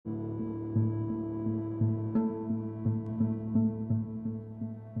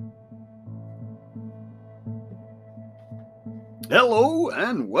Hello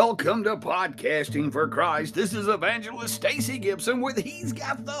and welcome to Podcasting for Christ. This is Evangelist Stacy Gibson with He's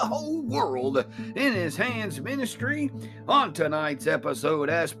Got the Whole World in His Hands Ministry. On tonight's episode,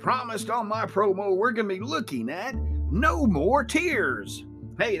 as promised on my promo, we're going to be looking at No More Tears.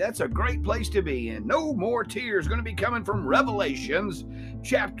 Hey, that's a great place to be in. No More Tears, going to be coming from Revelations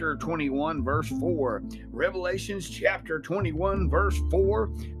chapter 21, verse 4. Revelations chapter 21, verse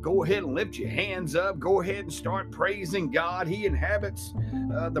 4. Go ahead and lift your hands up. Go ahead and start praising God. He inhabits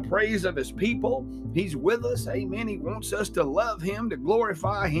the praise of His people. He's with us. Amen. He wants us to love Him, to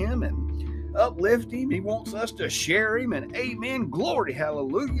glorify Him, and uplift Him. He wants us to share Him. And amen. Glory.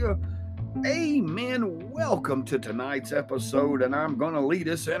 Hallelujah. Amen. Welcome to tonight's episode, and I'm going to lead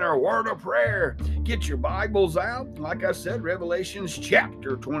us in our word of prayer. Get your Bibles out. Like I said, Revelations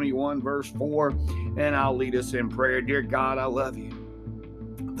chapter 21, verse 4, and I'll lead us in prayer. Dear God, I love you.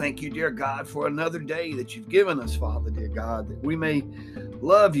 Thank you, dear God, for another day that you've given us, Father, dear God, that we may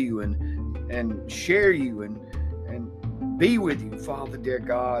love you and share you and be with you, Father, dear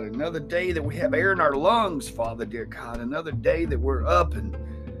God. Another day that we have air in our lungs, Father, dear God. Another day that we're up and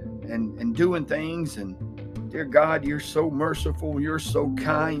doing things. And dear God, you're so merciful, you're so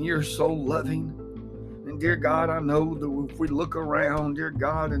kind, you're so loving. And dear God, I know that if we look around, dear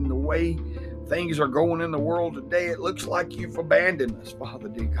God, and the way things are going in the world today, it looks like you've abandoned us, Father,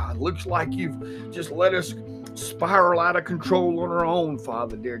 dear God. It looks like you've just let us spiral out of control on our own,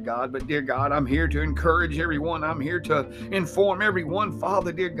 Father, dear God. But dear God, I'm here to encourage everyone. I'm here to inform everyone,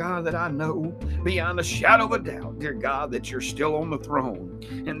 Father, dear God, that I know beyond a shadow of a doubt, dear God, that you're still on the throne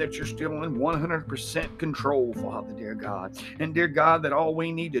and that you're still in 100% control, Father, dear God. And dear God, that all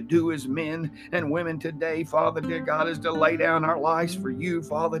we need to do as men and women today, Father, dear God, is to lay down our lives for you,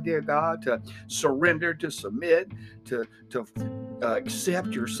 Father, dear God, to surrender, to submit, to accept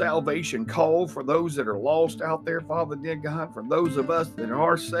your salvation call for those that are lost out there, Father, dear God, for those of us that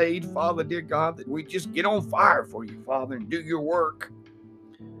are saved, Father, dear God, that we just get on fire for you, Father, and do your work.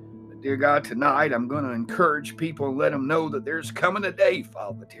 But dear God, tonight I'm going to encourage people and let them know that there's coming a day,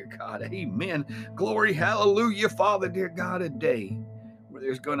 Father, dear God, amen, glory, hallelujah, Father, dear God, a day where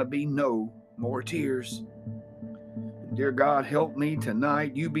there's going to be no more tears. Dear God, help me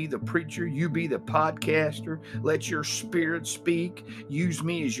tonight. You be the preacher. You be the podcaster. Let your spirit speak. Use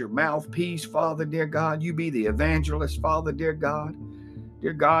me as your mouthpiece, Father, dear God. You be the evangelist, Father, dear God.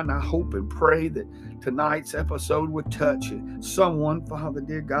 Dear God, and I hope and pray that tonight's episode would touch someone, Father,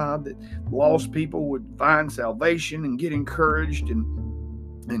 dear God, that lost people would find salvation and get encouraged,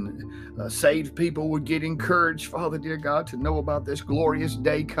 and saved people would get encouraged, Father, dear God, to know about this glorious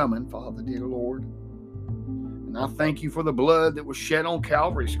day coming, Father, dear Lord. And I thank you for the blood that was shed on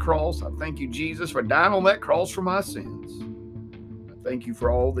Calvary's cross. I thank you, Jesus, for dying on that cross for my sins. I thank you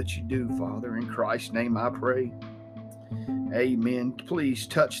for all that you do, Father. In Christ's name I pray. Amen. Please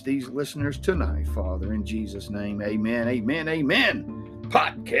touch these listeners tonight, Father, in Jesus' name. Amen, amen, amen.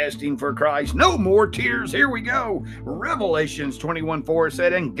 Podcasting for Christ. No more tears. Here we go. Revelations 21:4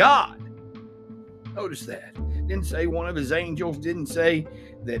 said, and God, notice that, didn't say one of his angels, didn't say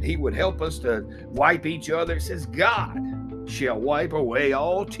that he would help us to wipe each other. It says, God shall wipe away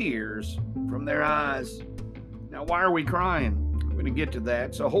all tears from their eyes. Now, why are we crying? I'm going to get to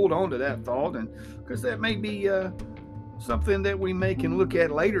that. So hold on to that thought, and because that may be something that we can look at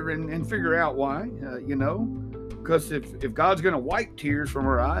later and figure out why, because if God's going to wipe tears from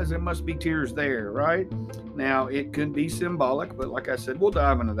our eyes, there must be tears there, right? Now, it could be symbolic, but like I said, we'll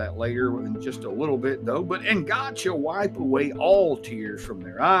dive into that later in just a little bit, though. But, and God shall wipe away all tears from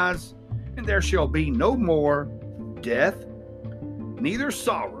their eyes, and there shall be no more death, neither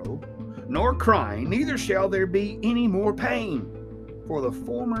sorrow, nor crying, neither shall there be any more pain, for the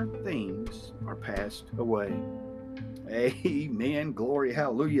former things are passed away. Amen. Glory.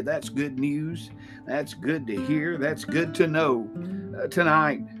 Hallelujah. That's good news. That's good to hear. That's good to know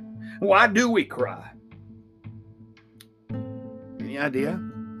tonight. Why do we cry? Any idea?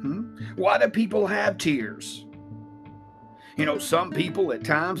 Why do people have tears? Some people at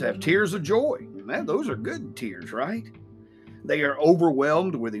times have tears of joy. Man, those are good tears, right? They are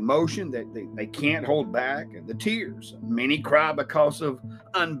overwhelmed with emotion that they can't hold back. The tears. Many cry because of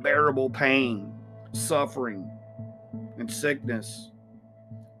unbearable pain, suffering, and sickness.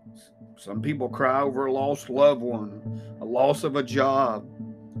 Some people cry over a lost loved one, a loss of a job,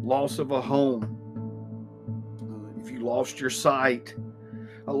 loss of a home. If you lost your sight,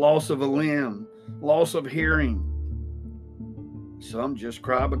 a loss of a limb, loss of hearing. Some just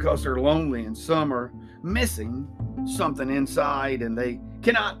cry because they're lonely, and some are missing something inside and they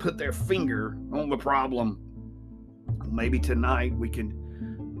cannot put their finger on the problem. Maybe tonight we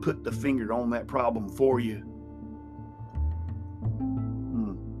can put the finger on that problem for you.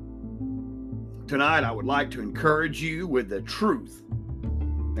 Tonight, I would like to encourage you with the truth,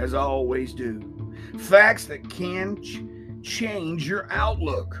 as I always do. Facts that can change your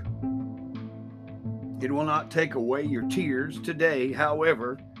outlook. It will not take away your tears today.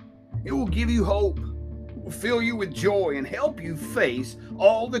 However, it will give you hope, it will fill you with joy, and help you face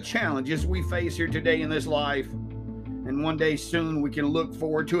all the challenges we face here today in this life. And one day soon, we can look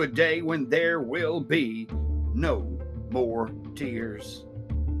forward to a day when there will be no more tears.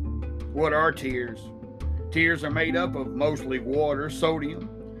 What are tears? Tears are made up of mostly water, sodium,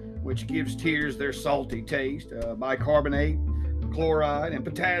 which gives tears their salty taste, bicarbonate, chloride, and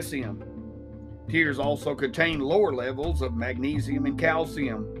potassium. Tears also contain lower levels of magnesium and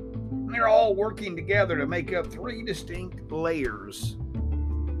calcium. And they're all working together to make up three distinct layers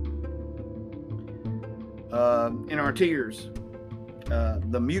in our tears.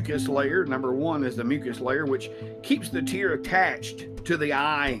 The mucus layer, number one, is the mucus layer, which keeps the tear attached to the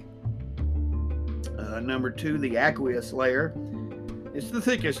eye. Number two, the aqueous layer. It's the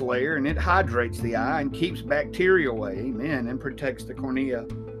thickest layer, and it hydrates the eye and keeps bacteria away, amen, and protects the cornea.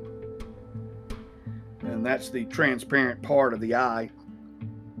 And that's the transparent part of the eye.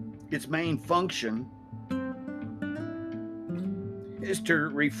 Its main function is to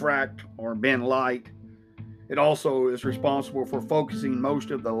refract or bend light. It also is responsible for focusing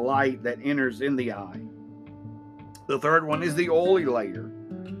most of the light that enters in the eye. The third one is the oily layer,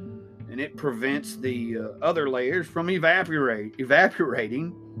 and it prevents the other layers from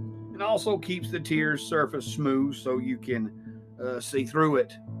evaporating, and also keeps the tear's surface smooth so you can see through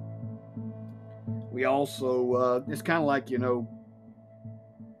it. We also, it's kind of like,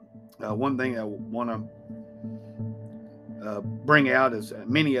 one thing I want to bring out is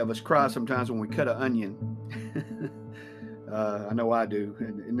many of us cry sometimes when we cut an onion. I know I do.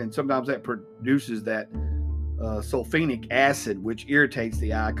 And then sometimes that produces that sulfonic acid, which irritates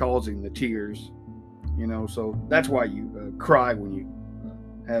the eye, causing the tears. So that's why you cry when you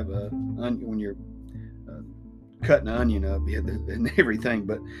have when you're cutting an onion up and everything.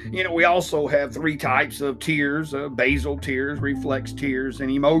 But we also have three types of tears: basal tears, reflex tears, and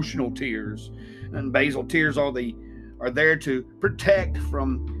emotional tears. And basal tears are there to protect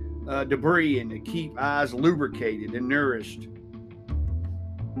from debris and to keep eyes lubricated and nourished.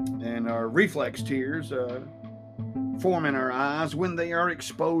 And our reflex tears form in our eyes when they are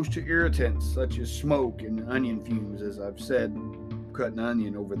exposed to irritants such as smoke and onion fumes, as I've said, cutting an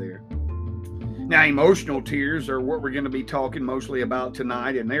onion over there. Now, emotional tears are what we're going to be talking mostly about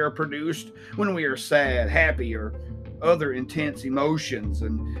tonight, and they are produced when we are sad, happy, or other intense emotions.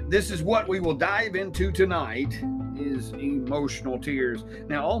 And this is what we will dive into tonight, is emotional tears.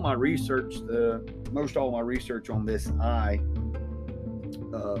 Now, all my research on this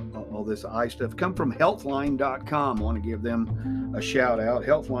all this eye stuff come from Healthline.com. I want to give them a shout out,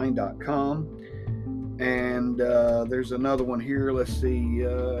 Healthline.com. And there's another one here. Let's see.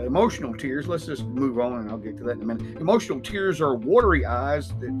 Emotional tears. Let's just move on and I'll get to that in a minute. Emotional tears are watery eyes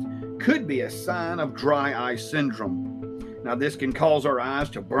that could be a sign of dry eye syndrome. Now, this can cause our eyes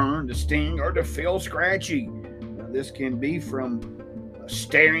to burn, to sting, or to feel scratchy. Now, this can be from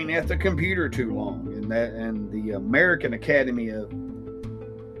staring at the computer too long. And the American Academy of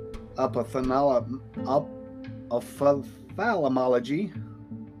Ophthalmology.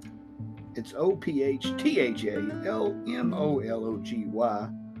 It's OPHTHALMOLOGY.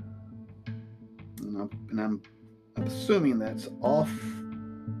 And I'm assuming that's off,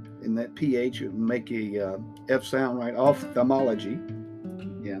 in that PH would make a F sound, right? Ophthalmology.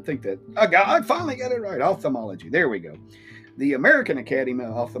 Yeah, I think that I finally got it right. Ophthalmology. There we go. The American Academy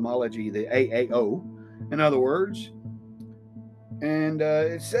of Ophthalmology, the AAO, in other words. And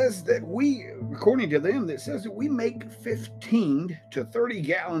it says that according to them, it says that we make 15 to 30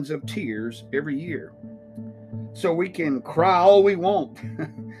 gallons of tears every year. So we can cry all we want.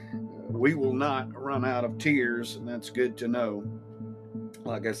 We will not run out of tears, and that's good to know.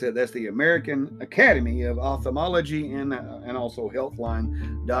 Like I said, that's the American Academy of Ophthalmology and also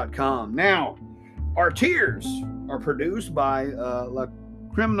Healthline.com. Now, our tears are produced by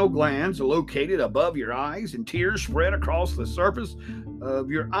lacrimal glands located above your eyes, and tears spread across the surface of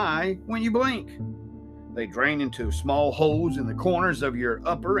your eye when you blink. They drain into small holes in the corners of your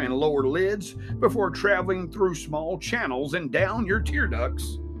upper and lower lids before traveling through small channels and down your tear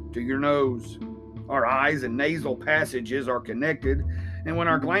ducts to your nose. Our eyes and nasal passages are connected, and when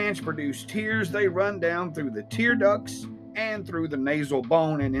our glands produce tears, they run down through the tear ducts and through the nasal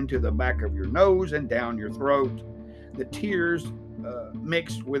bone and into the back of your nose and down your throat. The tears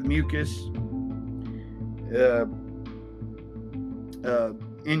mixed with mucus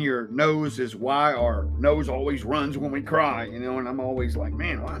in your nose is why our nose always runs when we cry, and I'm always like,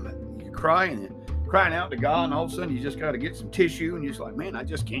 man, why am I crying? crying out to God, and all of a sudden you just got to get some tissue, and you're just like, man, I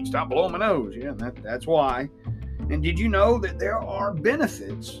just can't stop blowing my nose. Yeah, that's why. And did you know that there are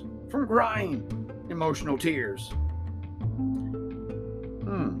benefits from crying emotional tears?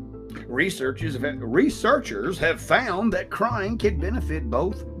 Researchers have found that crying can benefit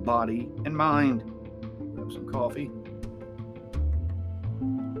both body and mind. Have some coffee.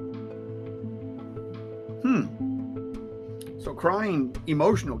 So crying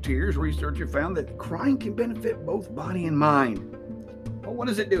emotional tears, researchers found that crying can benefit both body and mind. Well, what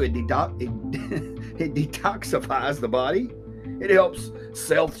does it do? It detoxifies the body. It helps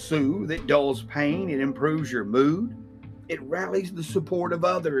self-soothe. It dulls pain. It improves your mood. It rallies the support of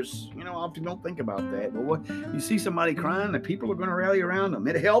others. I often don't think about that. But what you see somebody crying, the people are going to rally around them.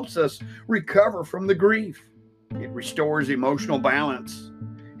 It helps us recover from the grief. It restores emotional balance.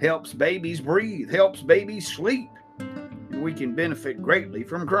 Helps babies breathe. Helps babies sleep. And we can benefit greatly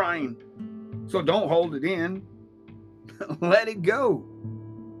from crying. So don't hold it in. Let it go.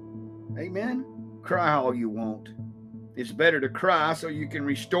 Amen. Cry all you want. It's better to cry so you can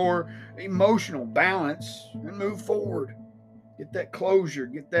restore emotional balance and move forward. Get that closure.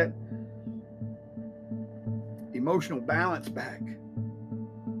 Get that emotional balance back.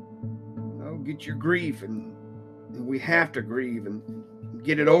 Get your grief, and we have to grieve and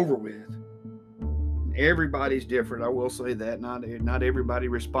get it over with. Everybody's different. I will say that. Not everybody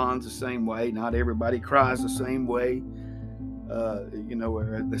responds the same way. Not everybody cries the same way. Or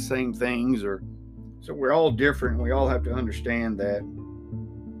the same things, so we're all different. We all have to understand that,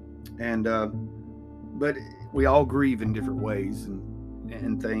 and but we all grieve in different ways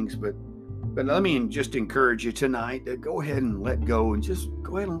and things. But let me just encourage you tonight to go ahead and let go and just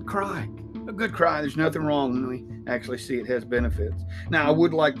go ahead and cry. A good cry. There's nothing wrong when we actually see it has benefits. Now, I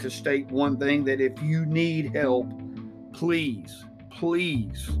would like to state one thing, that if you need help, please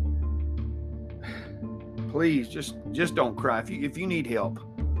just don't cry. If you need help,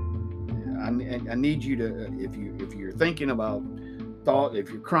 I need you to, if you're thinking about if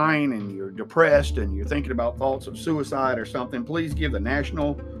you're crying and you're depressed and you're thinking about thoughts of suicide or something, please give the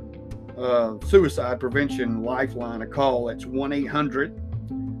National Suicide Prevention Lifeline a call. That's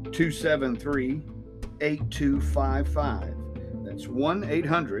 1-800-273-8255. That's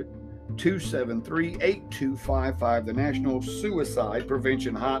 1-800-273-8255, the National Suicide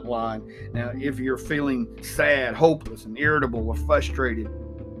Prevention Hotline. Now, if you're feeling sad, hopeless, and irritable or frustrated,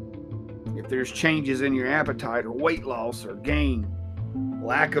 if there's changes in your appetite or weight loss or gain,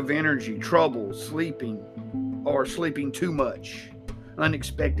 lack of energy, trouble sleeping or sleeping too much,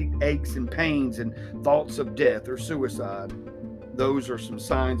 unexpected aches and pains, and thoughts of death or suicide, those are some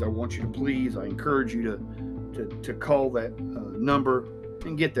signs I want you to please. I encourage you to call that number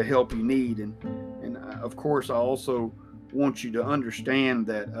and get the help you need. And of course, I also want you to understand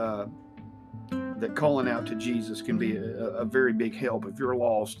that that calling out to Jesus can be a very big help if you're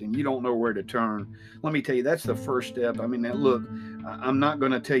lost and you don't know where to turn. Let me tell you, that's the first step. I mean, look, I'm not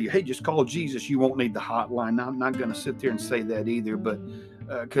going to tell you, hey, just call Jesus. You won't need the hotline. I'm not going to sit there and say that either, but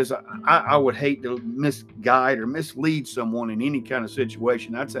because I would hate to misguide or mislead someone in any kind of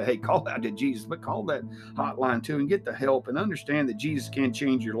situation. I'd say, hey, call out to Jesus, but call that hotline too and get the help and understand that Jesus can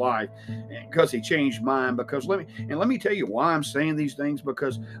change your life, because he changed mine. Because let me tell you why I'm saying these things,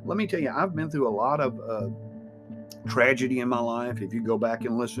 because let me tell you, I've been through a lot of tragedy in my life. If you go back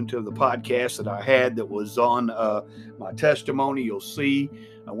and listen to the podcast that I had that was on my testimony, you'll see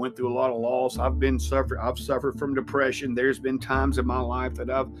I went through a lot of loss. I've suffered from depression. There's been times in my life that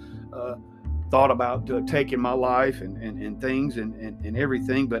I've thought about taking my life and things and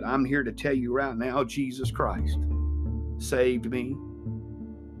everything. But I'm here to tell you right now, Jesus Christ saved me,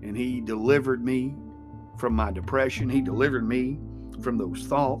 and he delivered me from my depression. He delivered me from those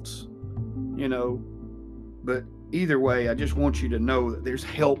thoughts, But either way, I just want you to know that there's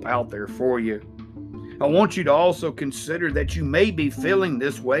help out there for you. I want you to also consider that you may be feeling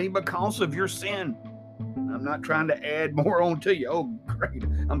this way because of your sin. I'm not trying to add more on to you. Oh, great,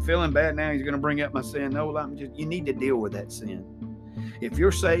 I'm feeling bad now. He's going to bring up my sin. No, you need to deal with that sin. If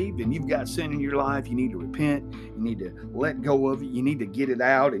you're saved and you've got sin in your life, you need to repent. You need to let go of it. You need to get it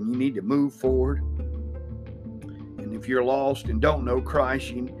out, and you need to move forward. And if you're lost and don't know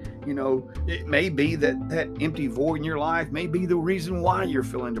Christ, it may be that empty void in your life may be the reason why you're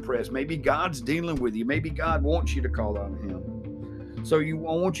feeling depressed. Maybe God's dealing with you. Maybe God wants you to call on him. So I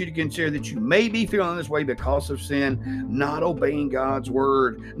want you to consider that you may be feeling this way because of sin, not obeying God's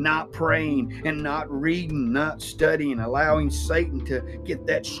word, not praying and not reading, not studying, allowing Satan to get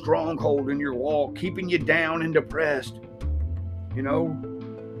that stronghold in your walk, keeping you down and depressed.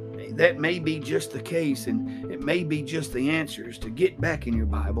 that may be just the case, and it may be just the answers to get back in your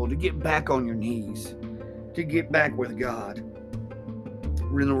Bible, to get back on your knees, to get back with God.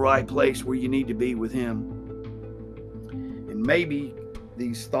 We're in the right place where you need to be with Him. And maybe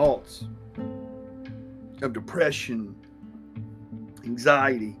these thoughts of depression,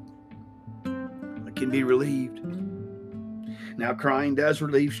 anxiety, can be relieved. Now, crying does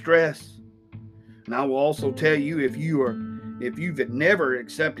relieve stress. And I will also tell you, if you've never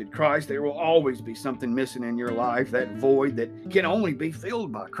accepted Christ, there will always be something missing in your life, that void that can only be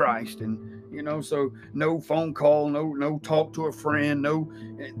filled by Christ. And so no phone call, no talk to a friend,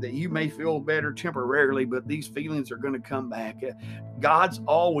 that you may feel better temporarily, but these feelings are going to come back. God's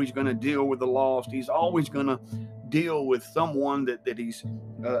always going to deal with the lost. He's always going to deal with someone that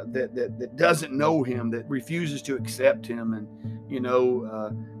doesn't know Him, that refuses to accept Him. And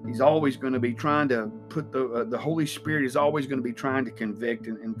He's always going to be trying to put the Holy Spirit is always going to be trying to convict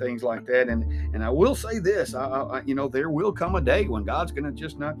and things like that. And I will say this, there will come a day when God's going to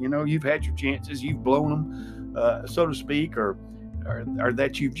just not, you've had your chances, you've blown them, so to speak, or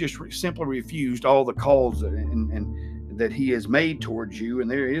that you've just simply refused all the calls and that He has made towards you. And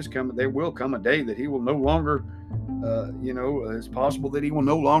there will come a day that He will no longer, it's possible that He will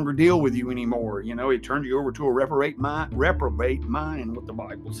no longer deal with you anymore. He turns you over to a reprobate mind, what the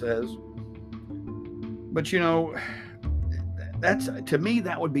Bible says. But that's, to me,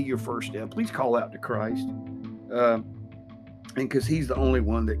 that would be your first step. Please call out to Christ, and because He's the only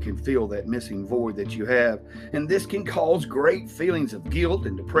one that can fill that missing void that you have. And this can cause great feelings of guilt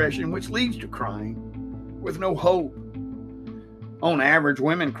and depression, which leads to crying with no hope. On average,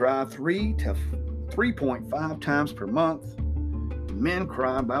 women cry 3 to 3.5 times per month. Men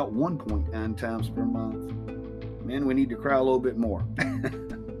cry about 1.9 times per month. Men, we need to cry a little bit more.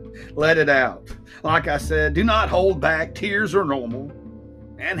 Let it out. Like I said, do not hold back. Tears are normal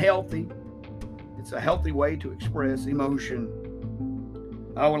and healthy. It's a healthy way to express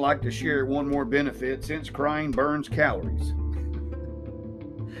emotion. I would like to share one more benefit. Since crying burns calories,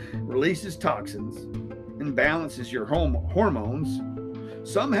 releases toxins, and balances your hormones,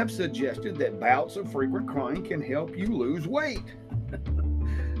 some have suggested that bouts of frequent crying can help you lose weight.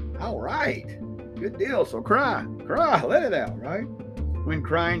 All right, good deal. So cry, let it out, right? When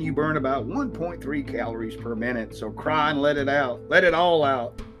crying, you burn about 1.3 calories per minute. So cry and let it out. Let it all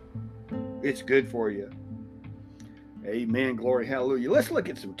out. It's good for you. Amen. Glory. Hallelujah. Let's look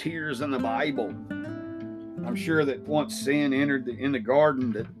at some tears in the Bible. I'm sure that once sin entered in the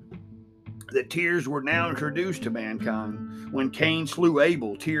garden, that tears were now introduced to mankind. When Cain slew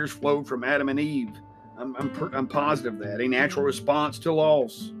Abel, tears flowed from Adam and Eve. I'm positive that. A natural response to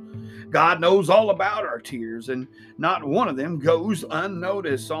loss. God knows all about our tears, and not one of them goes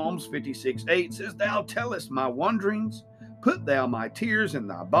unnoticed. Psalms 56:8 says, Thou tellest my wanderings, put thou my tears in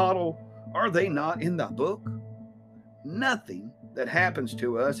thy bottle. Are they not in thy book? Nothing that happens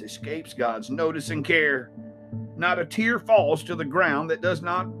to us escapes God's notice and care. Not a tear falls to the ground that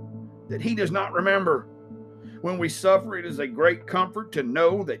He does not remember. When we suffer, it is a great comfort to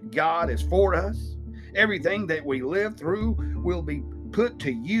know that God is for us. Everything that we live through will be put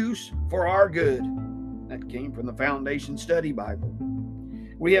to use for our good. That came from the Foundation Study Bible.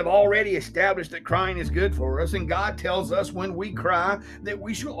 We have already established that crying is good for us, and God tells us when we cry that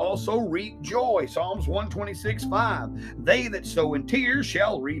we shall also reap joy. Psalms 126:5. They that sow in tears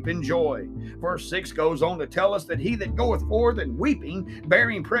shall reap in joy. Verse 6 goes on to tell us that he that goeth forth in weeping,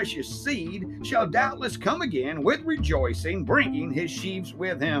 bearing precious seed, shall doubtless come again with rejoicing, bringing his sheaves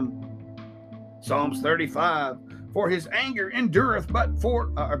with him. Psalms 35. For his anger endureth but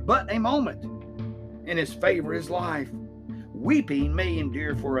a moment, and his favor is life. Weeping may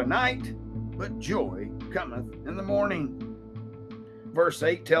endure for a night, but joy cometh in the morning. Verse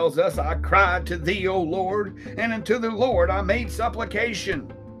 8 tells us, I cried to thee, O Lord, and unto the Lord I made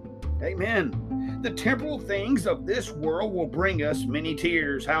supplication. Amen. The temporal things of this world will bring us many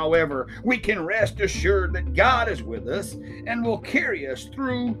tears. However, we can rest assured that God is with us and will carry us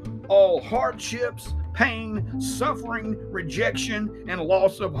through all hardships, pain, suffering, rejection, and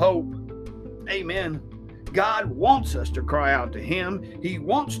loss of hope. Amen. God wants us to cry out to Him. He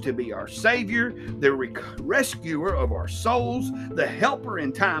wants to be our Savior, the rescuer of our souls, the helper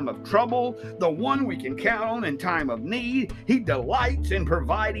in time of trouble, the one we can count on in time of need. He delights in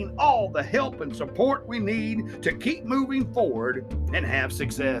providing all the help and support we need to keep moving forward and have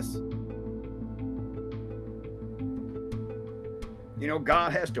success.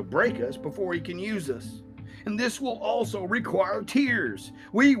 God has to break us before He can use us. And this will also require tears.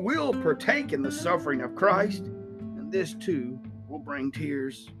 We will partake in the suffering of Christ, and this too will bring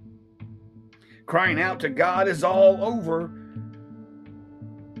tears. Crying out to God is all over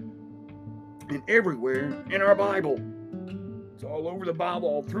and everywhere in our Bible. It's all over the Bible,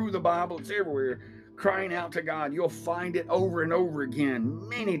 all through the Bible. It's everywhere. Crying out to God. You'll find it over and over again,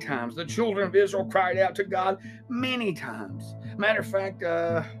 many times. The children of Israel cried out to God many times. Matter of fact,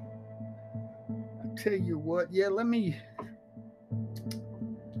 I'll tell you what. Let me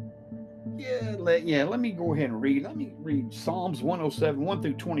go ahead and read. Let me read Psalms 107, 1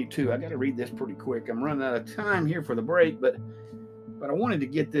 through 22. I got to read this pretty quick. I'm running out of time here for the break, but I wanted to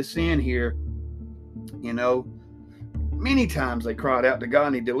get this in here. Many times they cried out to God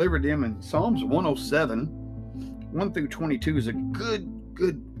and he delivered them. And Psalms 107, 1 through 22 is a good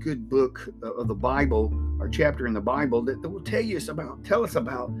book of the Bible, or chapter in the Bible that will tell us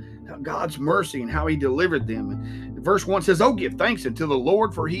about God's mercy and how he delivered them. And verse 1 says, "Oh, give thanks unto the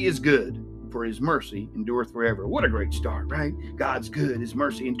Lord, for he is good, for his mercy endureth forever." What a great start, right? God's good, his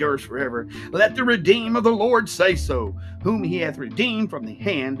mercy endures forever. "Let the redeemed of the Lord say so, whom he hath redeemed from the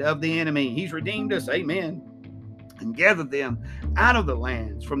hand of the enemy." He's redeemed us, amen. "And gathered them out of the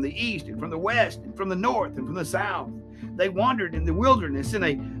lands, from the east and from the west and from the north and from the south. They wandered in the wilderness in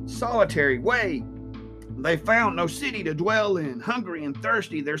a solitary way. They found no city to dwell in. Hungry and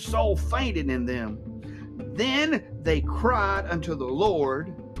thirsty, their soul fainted in them. Then they cried unto the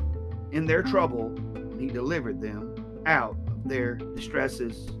Lord in their trouble, and he delivered them out of their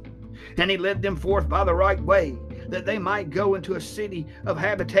distresses. And he led them forth by the right way, that they might go into a city of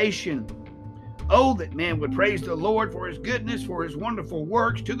habitation. Oh, that man would praise the Lord for his goodness, for his wonderful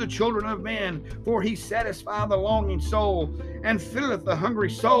works to the children of men. For he satisfieth the longing soul, and filleth the hungry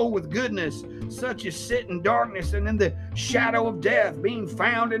soul with goodness. Such as sit in darkness and in the shadow of death, being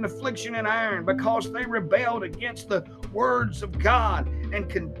found in affliction and iron, because they rebelled against the words of God, and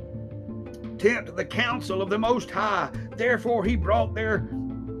contempt the counsel of the Most High. Therefore he brought down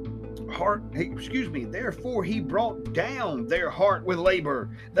their heart with labor.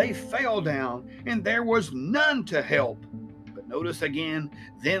 They fell down, and there was none to help. But notice again,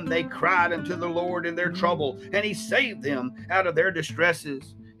 then they cried unto the Lord in their trouble, and he saved them out of their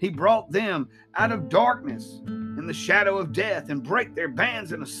distresses. He brought them out of darkness and the shadow of death, and brake their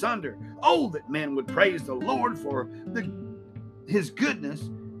bands in asunder. Oh, that men would praise the Lord for his goodness,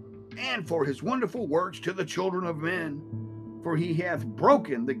 and for his wonderful works to the children of men. For he hath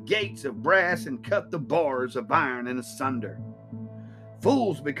broken the gates of brass, and cut the bars of iron in asunder.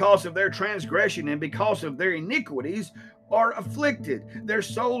 Fools, because of their transgression and because of their iniquities, are afflicted. Their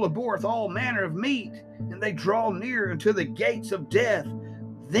soul abhorreth all manner of meat, and they draw near unto the gates of death.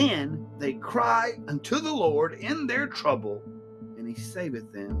 Then they cry unto the Lord in their trouble, and he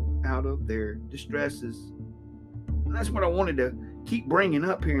saveth them out of their distresses. And that's what I wanted to keep bringing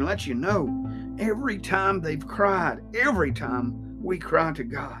up here and let you know. Every time they've cried, every time we cry to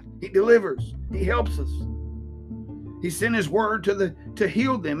God, he delivers, he helps us. He sent his word to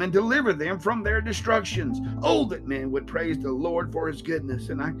heal them and deliver them from their destructions. Oh, that men would praise the Lord for his goodness.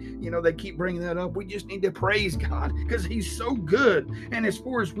 And they keep bringing that up. We just need to praise God because he's so good. And it's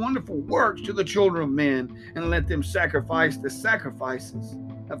for his wonderful works to the children of men. And let them sacrifice the sacrifices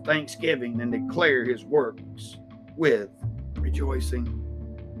of thanksgiving and declare his works with rejoicing.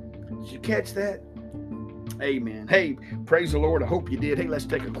 Did you catch that? Amen. Hey, praise the Lord. I hope you did. Hey, let's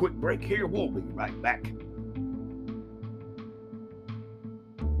take a quick break here. We'll be right back.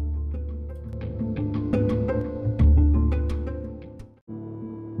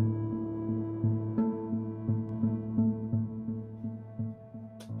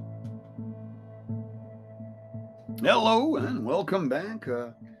 Hello and welcome back.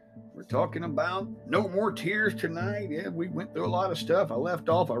 We're talking about no more tears tonight. Yeah, we went through a lot of stuff. I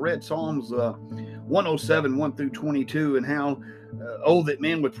read Psalms 107, 1 through 22, and how, that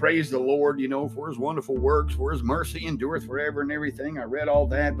men would praise the Lord, for his wonderful works, for his mercy endureth forever and everything. I read all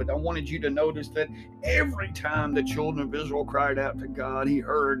that, but I wanted you to notice that every time the children of Israel cried out to God, he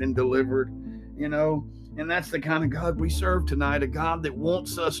heard and delivered, and that's the kind of God we serve tonight, a God that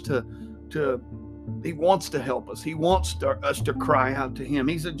wants us he wants to help us. He wants us to cry out to him.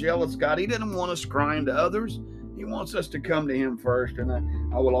 He's a jealous God. He doesn't want us crying to others. He wants us to come to him first, and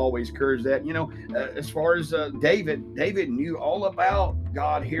I will always encourage that. As far as David knew all about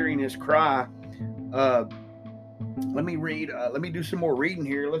God hearing his cry. Let me read. Let me do some more reading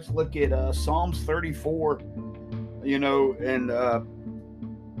here. Let's look at Psalms 34,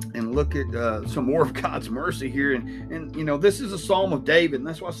 and look at some more of God's mercy here. And this is a psalm of David. And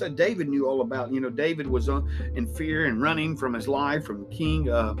that's why I said David knew all about. David was in fear and running from his life from King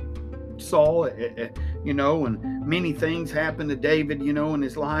Saul, and many things happened to David, in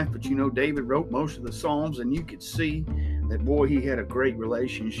his life. But, David wrote most of the Psalms, and you could see that, boy, he had a great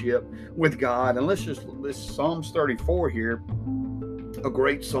relationship with God. And let's Psalms 34 here. A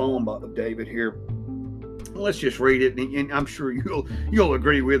great psalm of David here. Let's just read it, and I'm sure you'll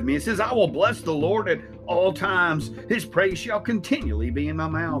agree with me. It says, I will bless the Lord at all times. His praise shall continually be in my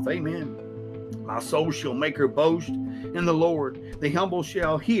mouth. Amen. My soul shall make her boast in the Lord. The humble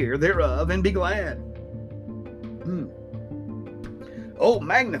shall hear thereof and be glad. Oh,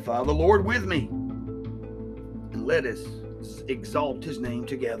 magnify the Lord with me, and let us exalt his name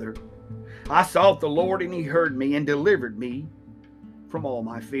together. I sought the Lord, and he heard me and delivered me from all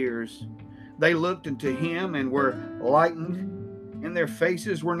my fears. They looked unto him and were lightened, and their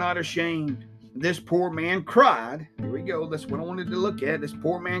faces were not ashamed. This poor man cried. Here we go. That's what I wanted to look at. This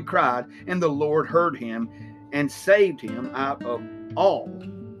poor man cried, and the Lord heard him and saved him out of all.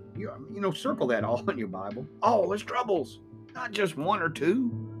 Circle that all in your Bible. All his troubles. Not just one or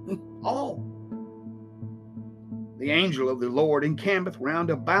two. All. The angel of the Lord encampeth round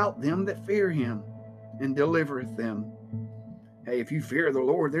about them that fear him, and delivereth them. Hey, if you fear the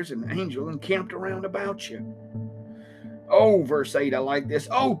Lord, there's an angel encamped around about you. Oh, verse 8, I like this.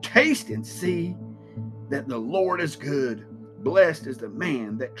 Oh, taste and see that the Lord is good. Blessed is the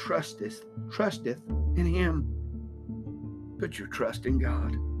man that trusteth in him. Put your trust in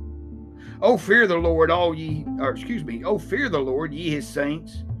God. Oh, fear the Lord, oh, fear the Lord, ye his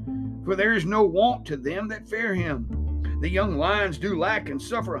saints, for there is no want to them that fear him. The young lions do lack and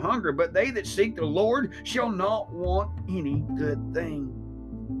suffer hunger, but they that seek the Lord shall not want any good thing.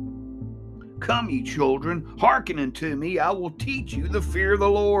 Come, ye children, hearken unto me, I will teach you the fear of the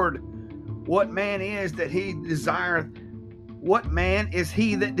Lord. What man is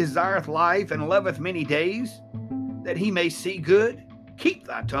he that desireth life and loveth many days, that he may see good? Keep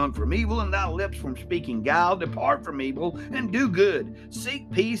thy tongue from evil and thy lips from speaking guile. Depart from evil and do good. Seek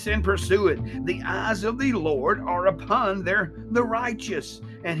peace and pursue it. The eyes of the Lord are upon the righteous,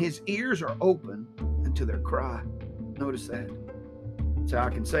 and his ears are open unto their cry. Notice that. So I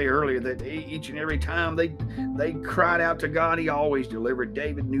can say earlier that each and every time they cried out to God, he always delivered.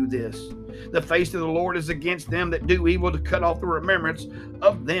 David knew this. The face of the Lord is against them that do evil, to cut off the remembrance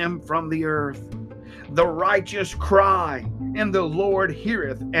of them from the earth. The righteous cry, and the Lord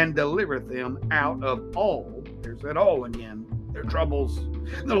heareth and delivereth them out of all. There's that all again. Their troubles.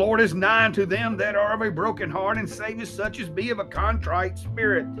 The Lord is nigh to them that are of a broken heart, and saveth such as be of a contrite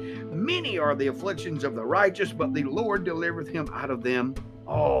spirit. Many are the afflictions of the righteous, but the Lord delivereth him out of them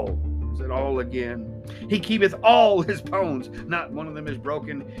all. Is it all again? He keepeth all his bones, not one of them is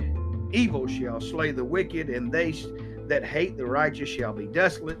broken. Evil shall slay the wicked, and they that hate the righteous shall be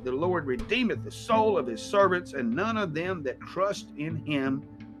desolate. The Lord redeemeth the soul of his servants, and none of them that trust in him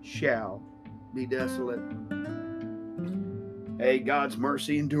shall be desolate. Hey, God's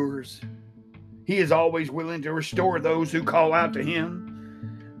mercy endures. He is always willing to restore those who call out to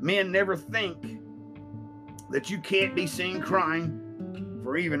him. Men never think that you can't be seen crying,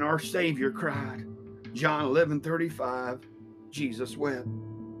 for even our Savior cried. John 11:35, Jesus wept.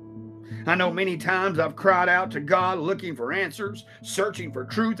 I know many times I've cried out to God looking for answers, searching for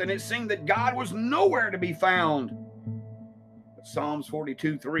truth, and it seemed that God was nowhere to be found. But Psalms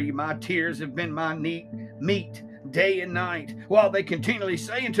 42:3, my tears have been my meat day and night, while they continually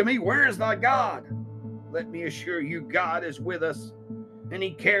say unto me, where is thy God? Let me assure you, God is with us, and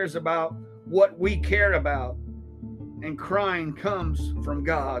he cares about what we care about. And crying comes from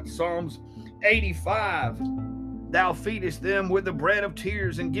God. Psalms 85, thou feedest them with the bread of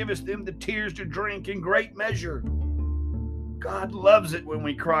tears, and givest them the tears to drink in great measure. God loves it when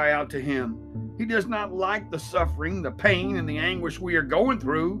we cry out to him. He does not like the suffering, the pain, and the anguish we are going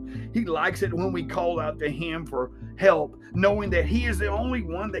through. He likes it when we call out to him for help, knowing that he is the only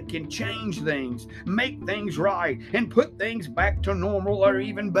one that can change things, make things right, and put things back to normal, or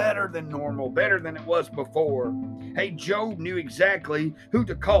even better than normal, better than it was before. Hey, Job knew exactly who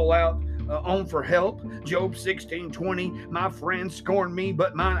to call out on for help. Job 16:20, my friends scorn me,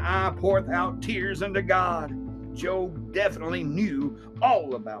 but mine eye poureth out tears unto God. Job definitely knew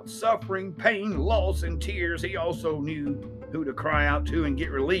all about suffering, pain, loss, and tears. He also knew who to cry out to and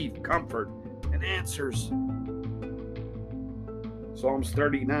get relief, comfort, and answers. Psalms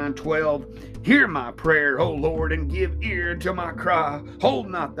 39:12, hear my prayer, O Lord, and give ear to my cry. Hold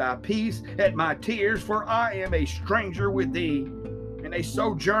not thy peace at my tears, for I am a stranger with thee, and a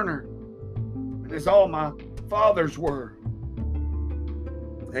sojourner, and as all my fathers were.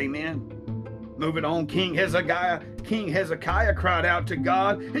 Amen. Moving on, King Hezekiah cried out to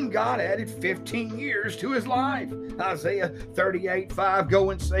God, and God added 15 years to his life. Isaiah 38:5, go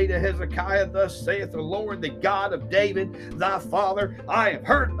and say to Hezekiah, thus saith the Lord, the God of David, thy father, I have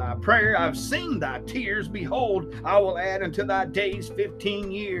heard thy prayer, I have seen thy tears. Behold, I will add unto thy days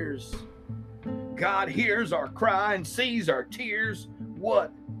 15 years. God hears our cry and sees our tears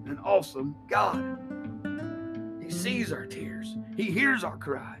What an awesome God. He sees our tears. He hears our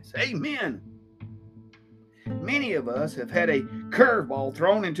cries. Amen. Many of us have had a curveball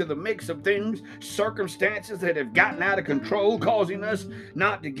thrown into the mix of things, circumstances that have gotten out of control, causing us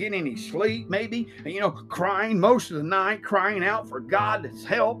not to get any sleep, maybe, crying most of the night, crying out for God's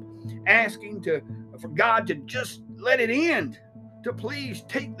help, asking for God to just let it end, to please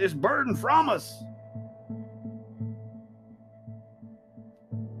take this burden from us.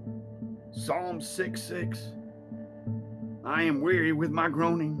 Psalm 6:6. I am weary with my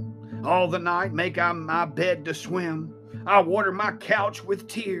groaning. All the night make I my bed to swim. I water my couch with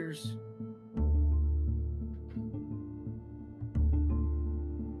tears.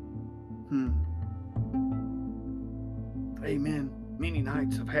 Amen. Many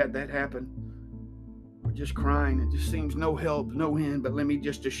nights I've had that happen. We're just crying. It just seems no help, no end. But let me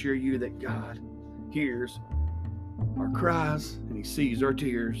just assure you that God hears our cries and He sees our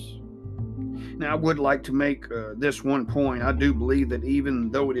tears. Now, I would like to make this one point. I do believe that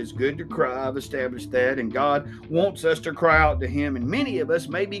even though it is good to cry, I've established that, and God wants us to cry out to Him. And many of us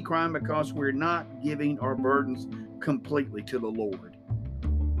may be crying because we're not giving our burdens completely to the Lord.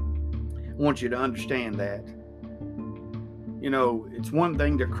 I want you to understand that. It's one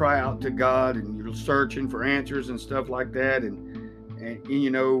thing to cry out to God and you're searching for answers and stuff like that.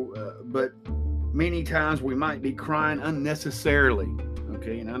 But many times we might be crying unnecessarily.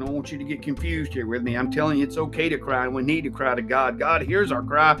 Okay, and I don't want you to get confused here with me. I'm telling you, it's okay to cry, and we need to cry to God. God hears our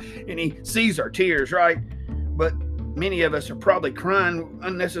cry, and He sees our tears, right? But many of us are probably crying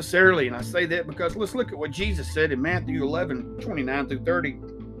unnecessarily, and I say that because let's look at what Jesus said in Matthew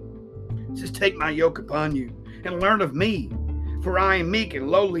 11:29-30. It says, take my yoke upon you, and learn of me, for I am meek and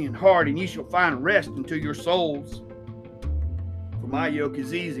lowly in heart, and you shall find rest unto your souls. For my yoke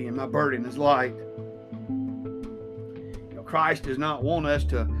is easy, and my burden is light. Christ does not want us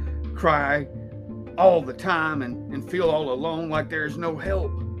to cry all the time and feel all alone like there is no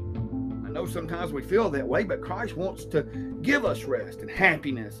help. I know sometimes we feel that way, but Christ wants to give us rest and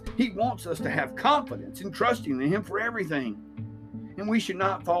happiness. He wants us to have confidence and trusting in Him for everything. And we should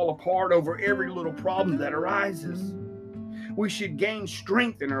not fall apart over every little problem that arises. We should gain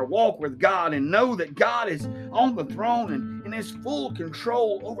strength in our walk with God and know that God is on the throne and is full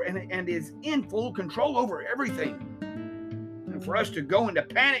control over and is in full control over everything. For us to go into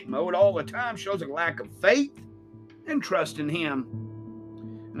panic mode all the time shows a lack of faith and trust in Him.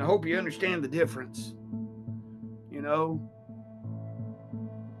 And I hope you understand the difference.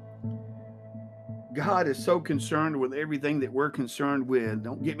 God is so concerned with everything that we're concerned with.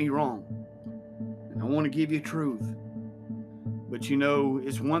 Don't get me wrong. And I want to give you truth. But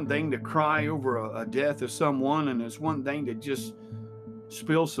it's one thing to cry over a death of someone, and it's one thing to just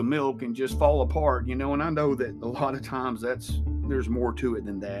spill some milk and just fall apart, and I know that a lot of times there's more to it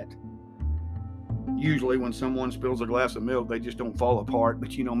than that. Usually when someone spills a glass of milk, they just don't fall apart,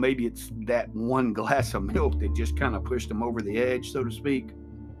 but maybe it's that one glass of milk that just kind of pushed them over the edge, so to speak.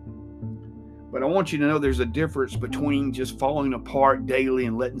 But I want you to know there's a difference between just falling apart daily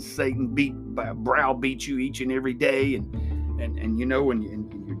and letting Satan browbeat you each and every day, and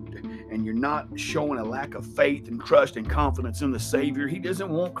you're not showing a lack of faith and trust and confidence in the Savior. He doesn't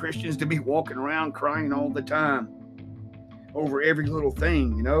want Christians to be walking around crying all the time over every little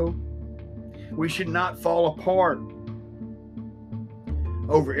thing, We should not fall apart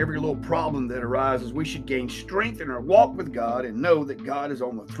over every little problem that arises. We should gain strength in our walk with God and know that God is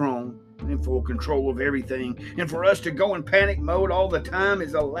on the throne and in full control of everything. And for us to go in panic mode all the time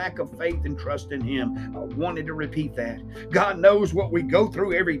is a lack of faith and trust in Him. I wanted to repeat that. God knows what we go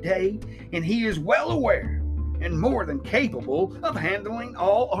through every day, and He is well aware and more than capable of handling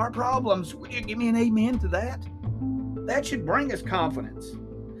all our problems. Would you give me an amen to that? That should bring us confidence.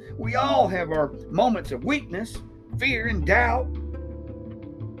 We all have our moments of weakness, fear, and doubt,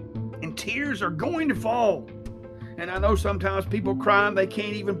 and tears are going to fall. And I know sometimes people cry and they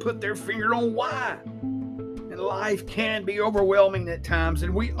can't even put their finger on why. And life can be overwhelming at times,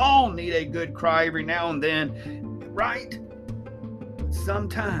 and we all need a good cry every now and then, right?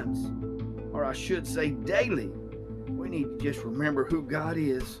 Sometimes, or I should say daily, we need to just remember who God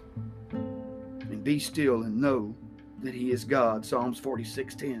is and be still and know that He is God, Psalms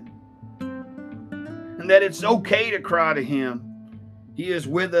 46:10. And that it's okay to cry to Him. He is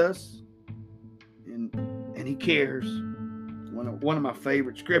with us, and He cares. One of my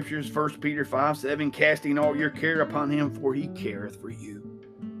favorite scriptures, 1 Peter 5:7, casting all your care upon Him, for He careth for you.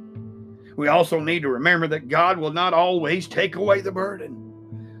 We also need to remember that God will not always take away the burden.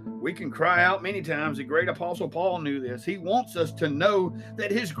 We can cry out many times. The great Apostle Paul knew this. He wants us to know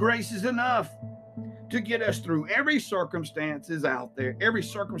that His grace is enough to get us through every circumstance out there.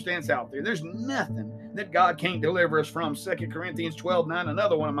 There's nothing that God can't deliver us from. 2 Corinthians 12:9,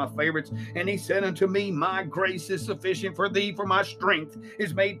 another one of my favorites. And he said unto me, my grace is sufficient for thee, for my strength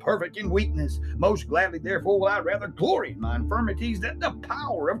is made perfect in weakness. Most gladly, therefore, will I rather glory in my infirmities, that the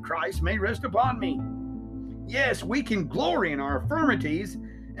power of Christ may rest upon me. Yes, we can glory in our infirmities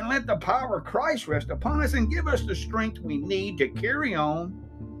and let the power of Christ rest upon us and give us the strength we need to carry on,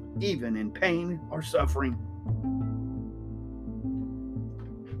 even in pain or suffering.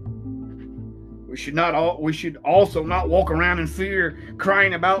 We should also not walk around in fear,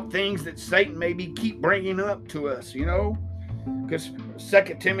 crying about things that Satan maybe keep bringing up to us, because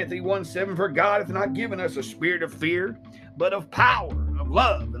 2 Timothy 1:7, for God hath not given us a spirit of fear, but of power, of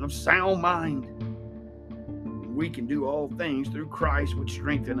love, and of sound mind. We can do all things through Christ which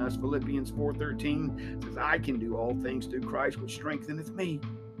strengthen us. Philippians 4:13 says, I can do all things through Christ which strengtheneth me.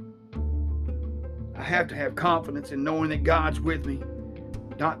 I have to have confidence in knowing that God's with me.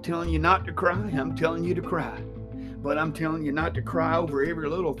 Not telling you not to cry, I'm telling you to cry. But I'm telling you not to cry over every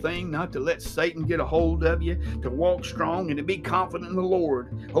little thing, not to let Satan get a hold of you, to walk strong and to be confident in the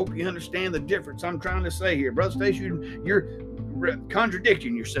Lord. Hope you understand the difference I'm trying to say here. Brother Stacy, you're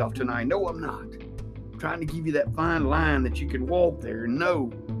contradicting yourself tonight. No, I'm not. I'm trying to give you that fine line that you can walk there and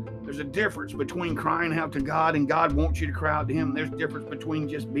know there's a difference between crying out to God and God wants you to cry out to him. There's a difference between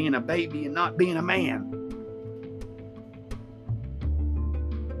just being a baby and not being a man.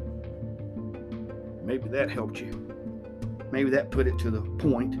 Maybe that helped you. Maybe that put it to the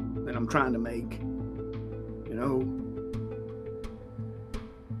point that I'm trying to make.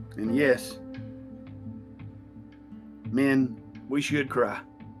 And yes, men, we should cry.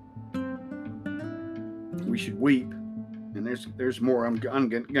 We should weep. And there's more. I'm going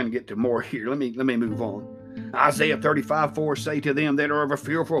to get to more here. Let me move on. Isaiah 35:4, say to them that are of a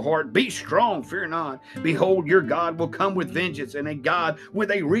fearful heart, be strong, fear not. Behold, your God will come with vengeance, and a God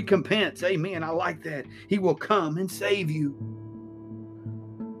with a recompense. Amen. I like that. He will come and save you.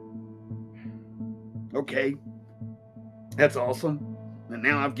 Okay. That's awesome. And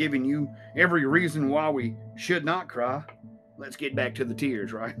now I've given you every reason why we should not cry. Let's get back to the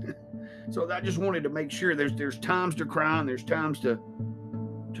tears, right? So I just wanted to make sure there's times to cry and there's times to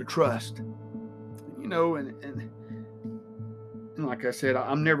trust. And like I said,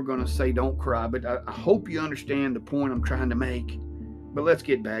 I'm never going to say don't cry, but I hope you understand the point I'm trying to make. But let's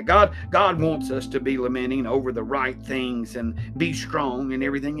get back. God wants us to be lamenting over the right things and be strong and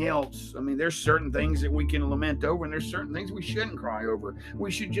everything else. I mean, there's certain things that we can lament over, and there's certain things we shouldn't cry over.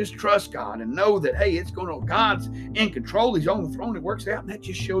 We should just trust God and know that, hey, God's in control. He's on the throne. It works out, and that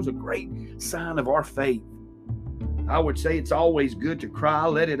just shows a great sign of our faith. I would say it's always good to cry,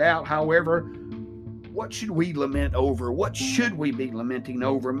 let it out. However, what should we lament over? What should we be lamenting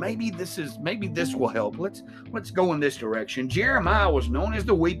over? Maybe this will help. Let's go in this direction. Jeremiah was known as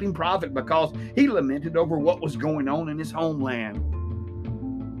the weeping prophet because he lamented over what was going on in his homeland.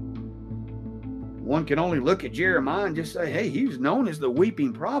 One can only look at Jeremiah and just say, hey, he was known as the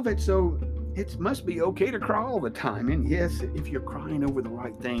weeping prophet, so it must be okay to cry all the time. And yes, if you're crying over the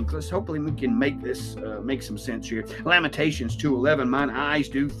right things, hopefully we can make this make some sense here. Lamentations 2:11, mine eyes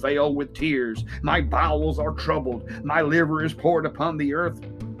do fail with tears. My bowels are troubled. My liver is poured upon the earth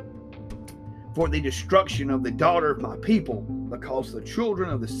for the destruction of the daughter of my people, because the children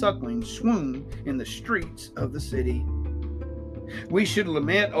of the suckling swoon in the streets of the city. We should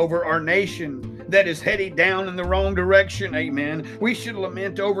lament over our nation that is headed down in the wrong direction. Amen. We should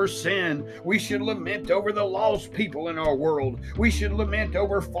lament over sin. We should lament over the lost people in our world. We should lament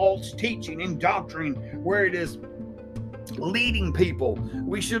over false teaching and doctrine where it is leading people.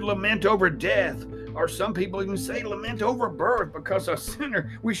 We should lament over death, or some people even say lament over birth, because a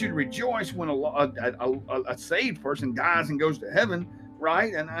sinner, we should rejoice when a saved person dies and goes to heaven.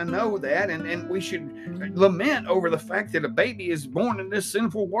 Right? And I know that. And we should lament over the fact that a baby is born in this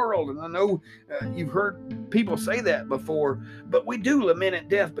sinful world. And I know you've heard people say that before, but we do lament at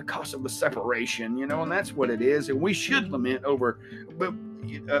death because of the separation, and that's what it is. And we should lament over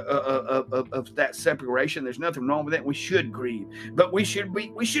of that separation. There's nothing wrong with that. We should grieve, but we should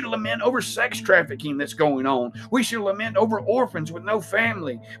lament over sex trafficking that's going on. We should lament over orphans with no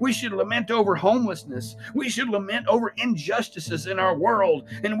family. We should lament over homelessness. We should lament over injustices in our world,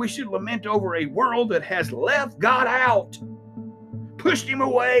 and we should lament over a world that has left God out, pushed him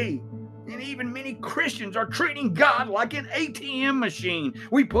away. And even many Christians are treating God like an ATM machine.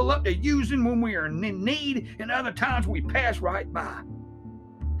 We pull up to use him when we are in need, and other times we pass right by.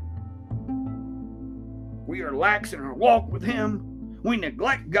 We are lax in our walk with him. We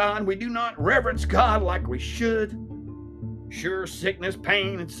neglect God. We do not reverence God like we should. Sure, sickness,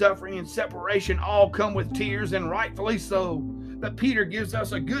 pain, and suffering and separation all come with tears, and rightfully so. But Peter gives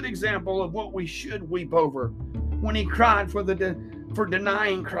us a good example of what we should weep over when he cried for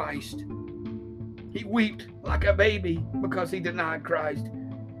denying Christ. He wept like a baby because he denied Christ.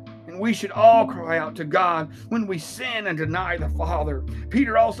 And we should all cry out to God when we sin and deny the Father.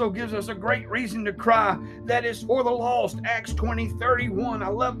 Peter also gives us a great reason to cry. That is for the lost. Acts 20:31. I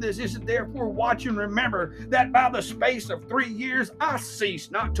love this. It says, therefore watch and remember that by the space of 3 years I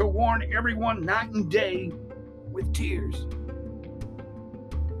cease not to warn everyone night and day with tears.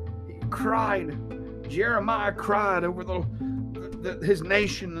 He cried. Jeremiah cried over his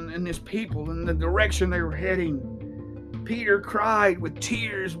nation and his people and the direction they were heading. Peter cried with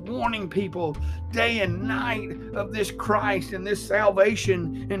tears, warning people day and night of this Christ and this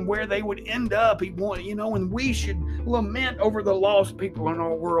salvation and where they would end up. And we should lament over the lost people in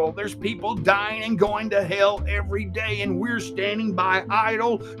our world. There's people dying and going to hell every day, and we're standing by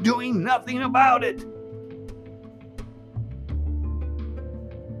idle, doing nothing about it.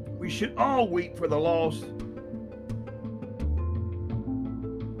 We should all weep for the lost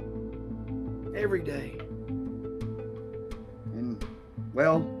every day.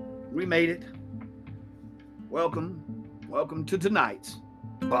 Well, we made it. Welcome to tonight's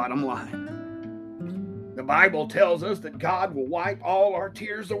bottom line. The Bible tells us that God will wipe all our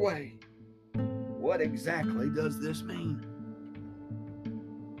tears away. What exactly does this mean?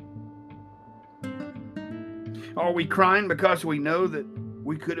 Are we crying because we know that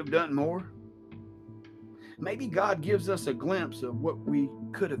we could have done more? Maybe God gives us a glimpse of what we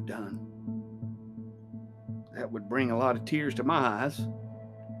could have done. That would bring a lot of tears to my eyes.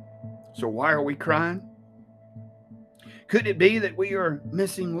 So why are we crying? Could it be that we are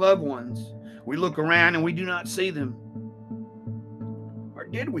missing loved ones? We look around and we do not see them. Or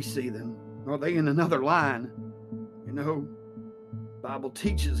did we see them? Are they in another line? The Bible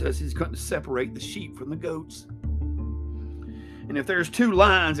teaches us He's going to separate the sheep from the goats. And if there's 2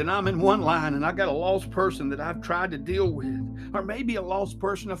 lines and I'm in one line and I got a lost person that I've tried to deal with, or maybe a lost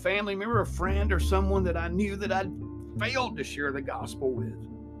person, a family member, a friend, or someone that I knew that I'd failed to share the gospel with.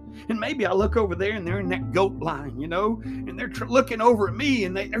 And maybe I look over there and they're in that goat line, and they're looking over at me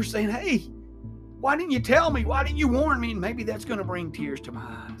and they're saying, hey, why didn't you tell me? Why didn't you warn me? And maybe that's going to bring tears to my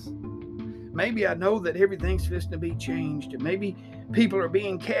eyes. Maybe I know that everything's fixing to be changed, and maybe people are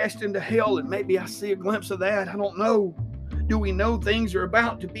being cast into hell, and maybe I see a glimpse of that. I don't know. Do we know things are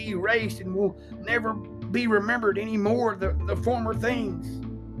about to be erased and will never be remembered anymore, the former things?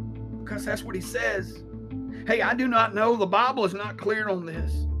 Because that's what he says. Hey, I do not know. The Bible is not clear on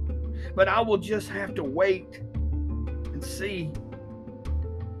this. But I will just have to wait and see.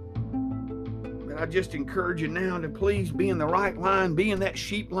 But I just encourage you now to please be in the right line. Be in that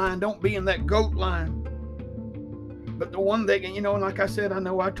sheep line. Don't be in that goat line. But the one thing, like I said,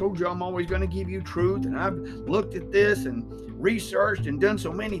 I told you I'm always going to give you truth. And I've looked at this and researched and done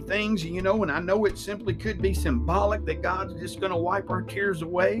so many things, and I know it simply could be symbolic that God's just going to wipe our tears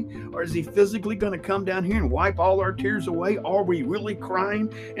away. Or is He physically going to come down here and wipe all our tears away? Are we really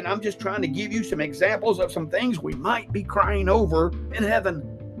crying? And I'm just trying to give you some examples of some things we might be crying over in heaven.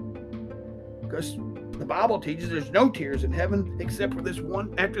 Because the Bible teaches there's no tears in heaven except for this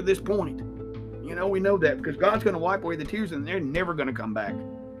one after this point. We know that because God's going to wipe away the tears and they're never going to come back.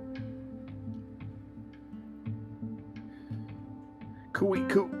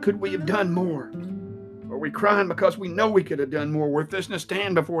 Could we have done more? Are we crying because we know we could have done more? We're fixing to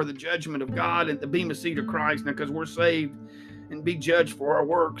stand before the judgment of God at the bema seat of Christ now because we're saved and be judged for our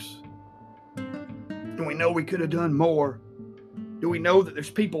works. Do we know we could have done more? Do we know that there's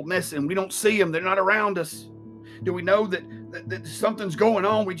people missing? We don't see them. They're not around us. Do we know that something's going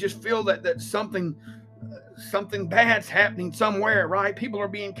on? We just feel that something bad's happening somewhere, right? People are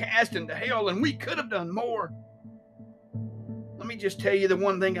being cast into hell, and we could have done more. Let me just tell you the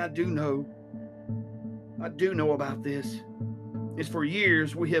one thing I do know about this is for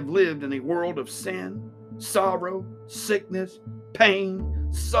years we have lived in a world of sin, sorrow, sickness, pain,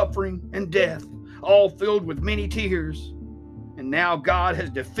 suffering, and death, all filled with many tears. And now God has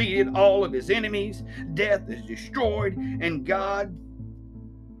defeated all of His enemies. Death is destroyed, and God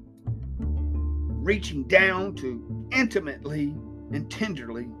reaching down to intimately and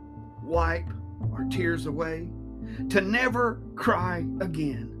tenderly wipe our tears away, to never cry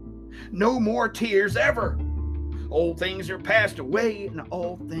again. No more tears ever. Old things are passed away, and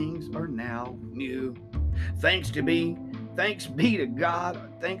all things are now new. Thanks be to God.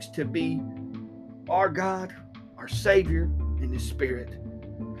 Thanks to be our God, our Savior, and His Spirit.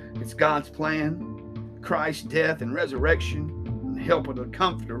 It's God's plan, Christ's death and resurrection, and help of the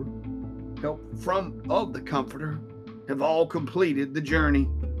Comforter, help of the Comforter, have all completed the journey.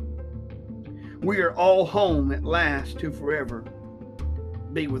 We are all home at last to forever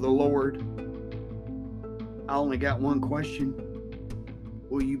be with the Lord. I only got one question.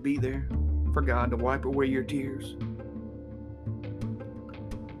 Will you be there for God to wipe away your tears?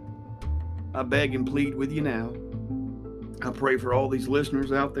 I beg and plead with you now. I pray for all these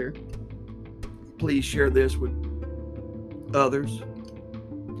listeners out there. Please share this with others.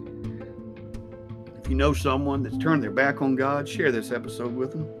 If you know someone that's turned their back on God, share this episode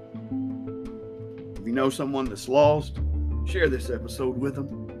with them. If you know someone that's lost, share this episode with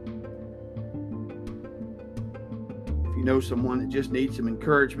them. If you know someone that just needs some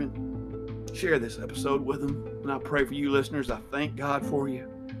encouragement, share this episode with them. And I pray for you listeners. I thank God for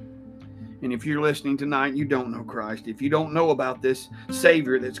you. And if you're listening tonight and you don't know Christ, if you don't know about this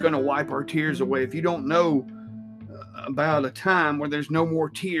Savior that's going to wipe our tears away, if you don't know about a time where there's no more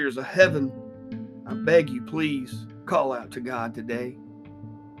tears, a heaven, I beg you, please call out to God today.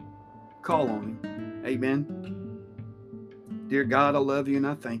 Call on Him. Amen. Dear God, I love you and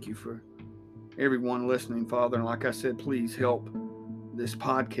I thank you for everyone listening, Father. And like I said, please help this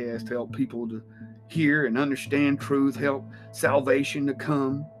podcast, help people to hear and understand truth, help salvation to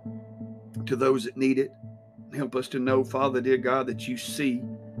come to those that need it. Help us to know, Father, dear God, that you see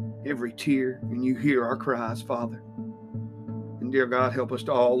every tear and you hear our cries, Father. And dear God, help us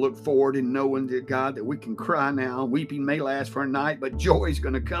to all look forward in knowing, dear God, that we can cry now. Weeping may last for a night, but joy is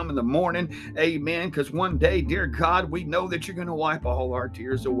going to come in the morning. Amen. Because one day, dear God, we know that you're going to wipe all our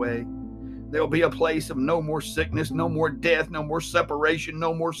tears away. There'll be a place of no more sickness, no more death, no more separation,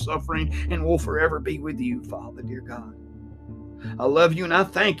 no more suffering, and we'll forever be with you, Father, dear God. I love you and I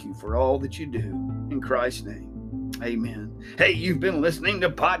thank you for all that you do. In Christ's name, amen. Hey, you've been listening to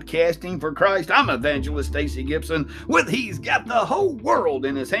Podcasting for Christ. I'm Evangelist Stacy Gibson with He's Got the Whole World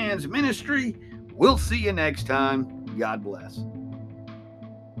in His Hands ministry. We'll see you next time. God bless.